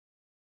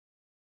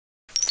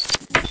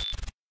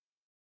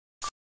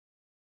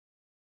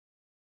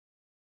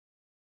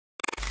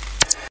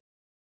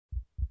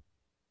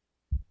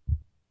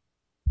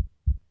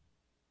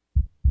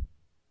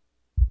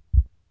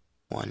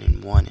One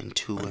and one and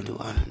two and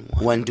one and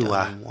one. When do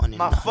I?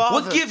 My father.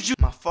 What gives you?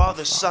 My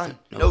father's son.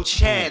 No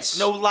chance,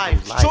 no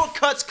life.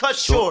 Shortcuts cut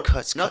short.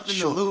 Nothing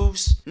to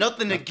lose,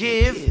 nothing to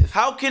give.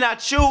 How can I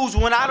choose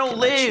when I don't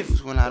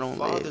live? When I don't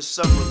live. Father's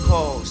son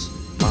recalls.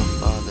 My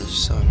father's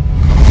son.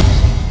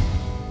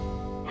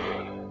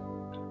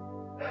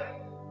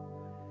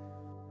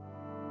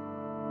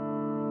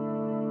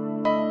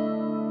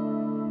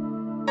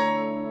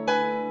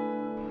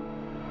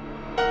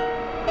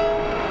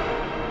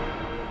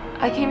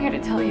 I came here to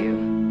tell you,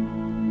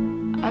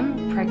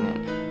 I'm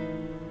pregnant.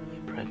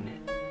 You're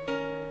pregnant?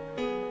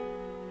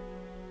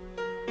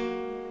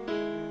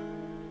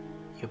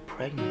 You're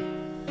pregnant?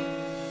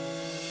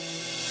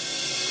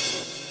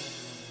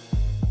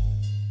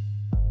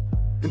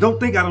 And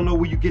don't think I don't know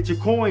where you get your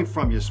coin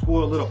from, you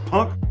spoiled little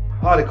punk.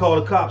 I ought to call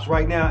the cops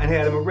right now and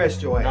have them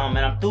arrest your ass. No,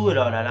 man, I'm through with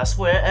all that. I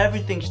swear,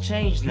 everything's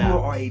changed now. You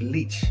are a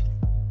leech.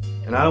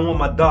 And I don't want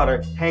my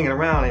daughter hanging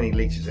around any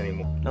leeches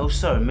anymore. No,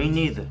 sir, me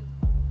neither.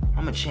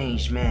 I'm a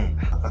changed man.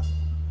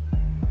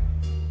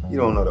 You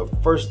don't know the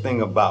first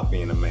thing about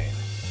being a man.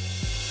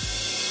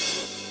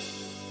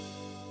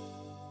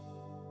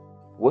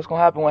 What's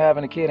gonna happen when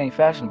having a kid ain't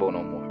fashionable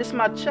no more? It's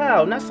my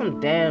child, not some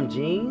damn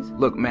jeans.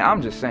 Look, man,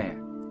 I'm just saying.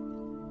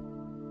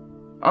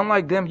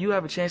 Unlike them, you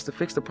have a chance to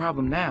fix the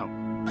problem now.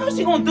 How's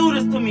she gonna do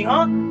this to me,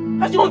 huh?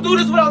 How's she gonna do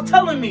this without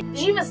telling me? Did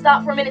you even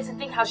stop for a minute to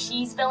think how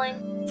she's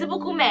feeling?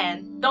 Typical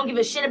man, don't give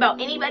a shit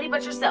about anybody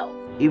but yourself.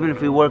 Even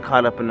if we were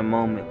caught up in the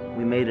moment,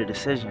 we made a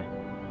decision.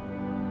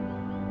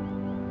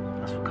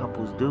 That's what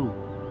couples do.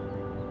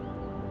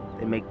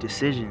 They make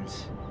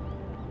decisions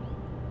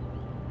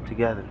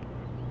together.